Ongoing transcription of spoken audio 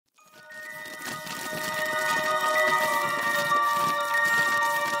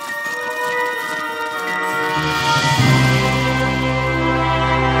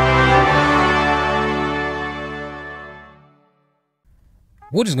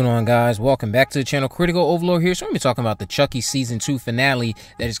What is going on, guys? Welcome back to the channel. Critical Overlord here. So I'm going to be talking about the Chucky Season 2 finale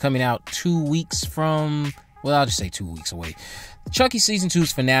that is coming out 2 weeks from, well, I'll just say 2 weeks away. Chucky Season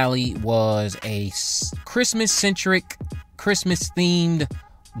 2's finale was a Christmas-centric, Christmas-themed,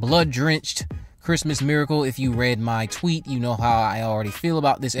 blood-drenched Christmas miracle. If you read my tweet, you know how I already feel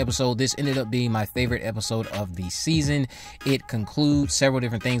about this episode. This ended up being my favorite episode of the season. It concludes several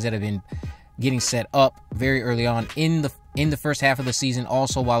different things that have been getting set up very early on in the first half of the season,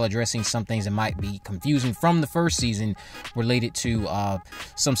 also while addressing some things that might be confusing from the first season related to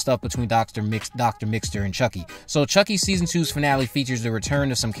some stuff between Dr. Mixter and Chucky. So Chucky Season 2's finale features the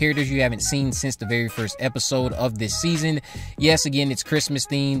return of some characters you haven't seen since the very first episode of this season. Yes, again, it's Christmas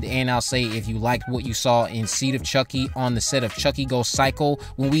themed, and I'll say if you liked what you saw in Seed of Chucky on the set of Chucky Goes Psycho,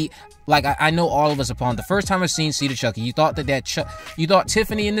 when I know all of us upon the first time I've seen Seed of Chucky, you thought you thought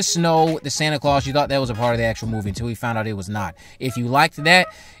Tiffany in the snow, the Santa Claus, you thought that was a part of the actual movie until we found out it was not. If you liked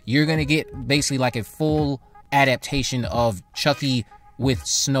that, you're gonna get basically like a full adaptation of Chucky with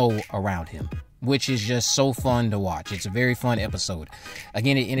snow around him, which is just so fun to watch. It's a very fun episode.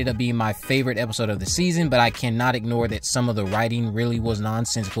 Again, it ended up being my favorite episode of the season, but I cannot ignore that some of the writing really was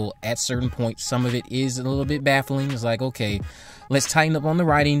nonsensical at certain points. Some of it is a little bit baffling. It's like, okay, let's tighten up on the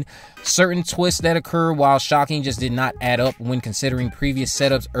writing. Certain twists that occur, while shocking, just did not add up when considering previous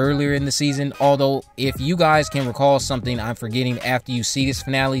setups earlier in the season. Although, if you guys can recall something I'm forgetting after you see this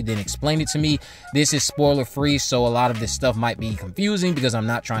finale, then explain it to me. This is spoiler free, so a lot of this stuff might be confusing because I'm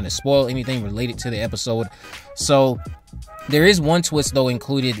not trying to spoil anything related to the episode. So there is one twist, though,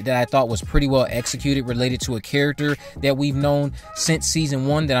 included that I thought was pretty well executed related to a character that we've known since season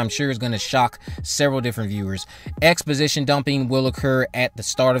 1 that I'm sure is going to shock several different viewers. Exposition dumping will occur at the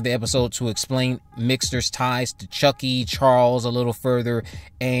start of the episode to explain Mixter's ties to Chucky, Charles a little further,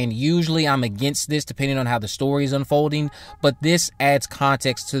 and usually I'm against this depending on how the story is unfolding, but this adds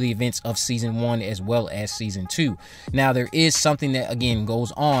context to the events of season 1 as well as season 2. Now, there is something that, again,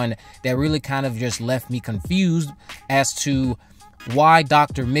 goes on that really kind of just left me confused as to why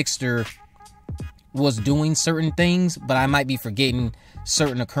Dr. Mixter was doing certain things, but I might be forgetting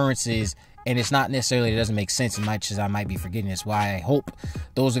certain occurrences, and it's not necessarily it doesn't make sense as much as I might be forgetting. That's why I hope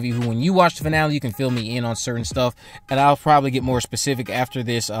those of you who, when you watch the finale, you can fill me in on certain stuff, and I'll probably get more specific after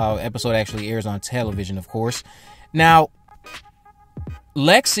this episode actually airs on television, of course. Now,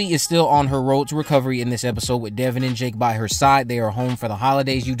 Lexy is still on her road to recovery in this episode with Devon and Jake by her side. They are home for the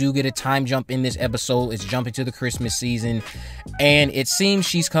holidays. You do get a time jump in this episode. It's jumping to the Christmas season, and it seems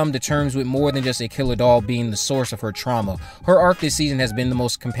she's come to terms with more than just a killer doll being the source of her trauma. Her arc this season has been the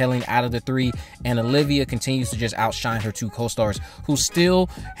most compelling out of the three, and Olivia continues to just outshine her two co-stars, who still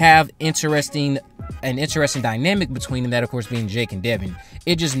have an interesting dynamic between them, that of course being Jake and Devon.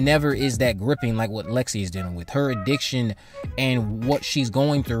 It just never is that gripping like what Lexy is dealing with. Her addiction and what she's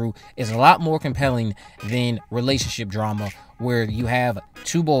going through is a lot more compelling than relationship drama, where you have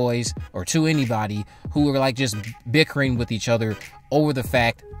two boys or anybody who are like just bickering with each other over the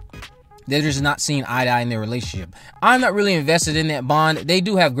fact they're just not seeing eye to eye in their relationship. I'm not really invested in that bond. They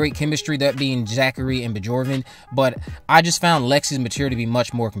do have great chemistry, that being Zachary and Bjorvin, but I just found Lexy's material to be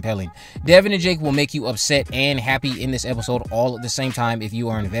much more compelling. Devon and Jake will make you upset and happy in this episode all at the same time if you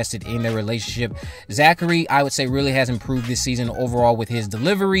are invested in their relationship. Zachary, I would say, really has improved this season overall with his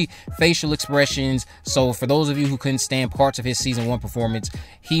delivery, facial expressions. So for those of you who couldn't stand parts of his season 1 performance,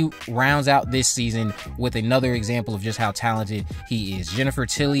 he rounds out this season with another example of just how talented he is. Jennifer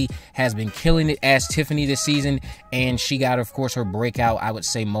Tilly has been killing it as Tiffany this season, and she got, of course, her breakout, I would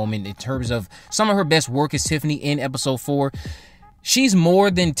say, moment in terms of some of her best work is Tiffany in episode 4.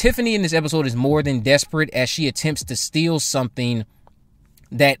 Tiffany in this episode is more than desperate as she attempts to steal something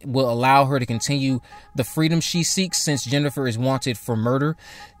that will allow her to continue the freedom she seeks, since Jennifer is wanted for murder.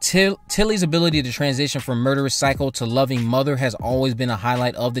 Tilly's ability to transition from murderous psycho to loving mother has always been a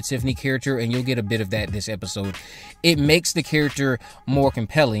highlight of the Tiffany character, and you'll get a bit of that this episode. It makes the character more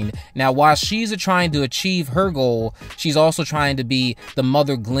compelling. Now, while she's trying to achieve her goal, she's also trying to be the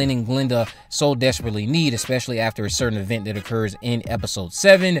mother Glenn and Glenda so desperately need, especially after a certain event that occurs in episode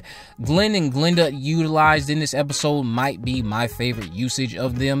 7. Glenn and Glenda utilized in this episode might be my favorite usage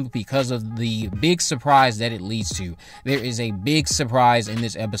of them because of the big surprise that it leads to. There is a big surprise in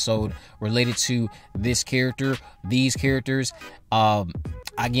this episode related to these characters.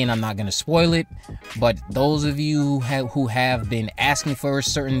 Again, I'm not going to spoil it, but those of you who have been asking for a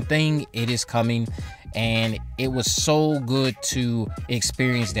certain thing, it is coming. and it was so good to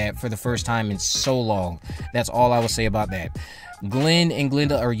experience that for the first time in so long. That's all I will say about that. Glenn and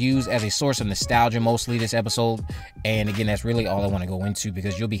Glenda are used as a source of nostalgia mostly this episode, and again, that's really all I want to go into,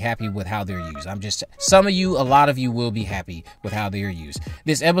 because you'll be happy with how they're used. Some of you, a lot of you will be happy with how they're used.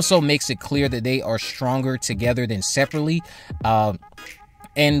 This episode makes it clear that they are stronger together than separately.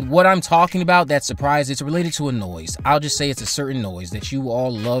 And what I'm talking about, that surprise, it's related to a noise. I'll just say it's a certain noise that you all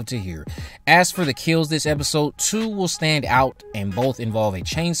love to hear. As for the kills this episode, 2 will stand out, and both involve a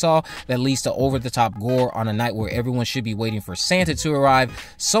chainsaw that leads to over-the-top gore on a night where everyone should be waiting for Santa to arrive.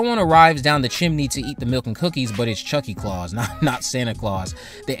 Someone arrives down the chimney to eat the milk and cookies, but it's Chucky Claus, not Santa Claus.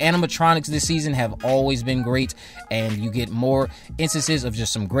 The animatronics this season have always been great, and you get more instances of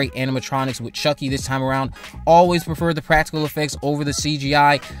just some great animatronics with Chucky this time around. Always prefer the practical effects over the CGI.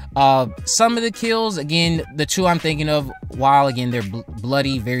 Some of the kills, again, the 2 I'm thinking of, while again they're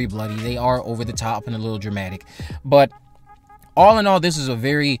bloody, very bloody, they are over the top and a little dramatic, but all in all, this is a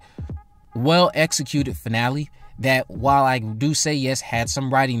very well executed finale that, while I do say yes, had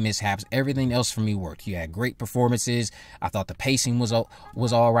some writing mishaps, everything else for me worked. You had great performances. I thought the pacing was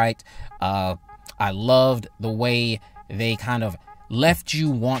all right. I loved the way they kind of left you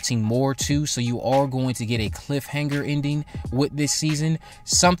wanting more too, so you are going to get a cliffhanger ending with this season.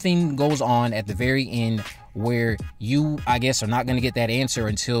 Something goes on at the very end where you, I guess, are not going to get that answer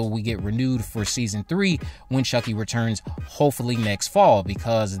until we get renewed for season 3 when Chucky returns, hopefully next fall,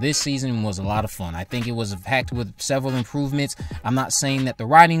 because this season was a lot of fun. I think it was packed with several improvements. I'm not saying that the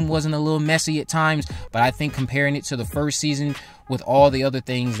writing wasn't a little messy at times, but I think comparing it to the first season with all the other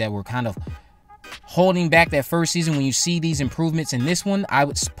things that were kind of holding back that first season, when you see these improvements in this one, I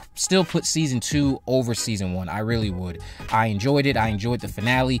would still put season 2 over season 1. I really would. I enjoyed it. I enjoyed the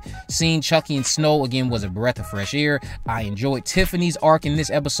finale. Seeing Chucky and Snow again was a breath of fresh air. I enjoyed Tiffany's arc in this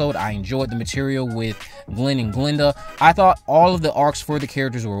episode. I enjoyed the material with Glenn and Glenda. I thought all of the arcs for the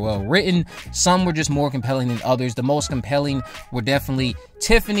characters were well written. Some were just more compelling than others. The most compelling were definitely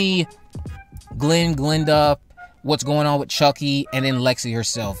Tiffany, Glenn, Glenda, what's going on with Chucky, and then Lexy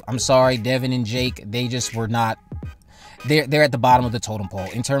herself. I'm sorry, Devon and Jake, they just were not, they're at the bottom of the totem pole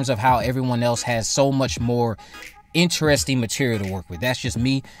in terms of how everyone else has so much more interesting material to work with. That's just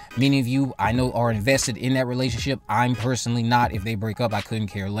me. Many of you I know are invested in that relationship. I'm personally not. If they break up, I couldn't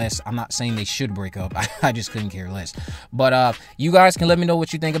care less. I'm not saying they should break up. I just couldn't care less. But you guys can let me know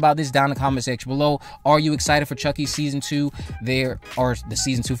what you think about this down in the comment section below. Are you excited for Chucky season 2? There are the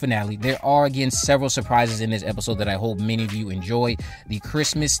season 2 finale. There are again several surprises in this episode that I hope many of you enjoy. The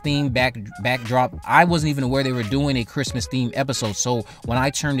Christmas theme backdrop, I wasn't even aware they were doing a Christmas theme episode, so when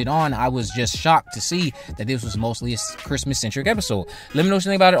I turned it on, I was just shocked to see that this was mostly a Christmas-centric episode. Let me know what you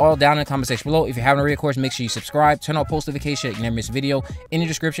think about it all down in the comment section below. If you haven't already, of course, make sure you subscribe, turn on post notifications so you can never miss a video. In the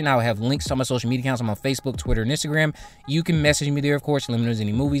description, I will have links to my social media accounts. I'm on Facebook, Twitter, and Instagram. You can message me there, of course. Let me know if there's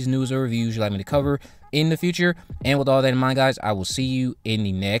any movies, news, or reviews you'd like me to cover in the future. And with all that in mind, guys, I will see you in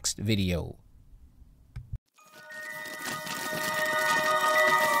the next video.